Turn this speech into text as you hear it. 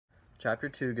Chapter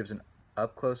 2 gives an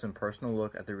up-close and personal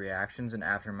look at the reactions and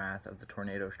aftermath of the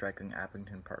tornado striking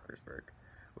Appleton-Parkersburg.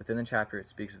 Within the chapter, it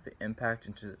speaks of the impact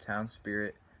into the town's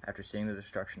spirit after seeing the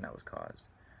destruction that was caused.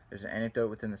 There's an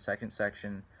anecdote within the second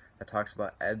section that talks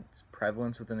about Ed's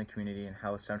prevalence within the community and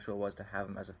how essential it was to have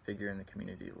him as a figure in the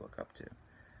community to look up to.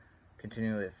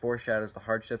 Continually, it foreshadows the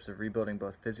hardships of rebuilding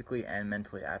both physically and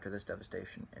mentally after this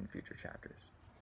devastation in future chapters.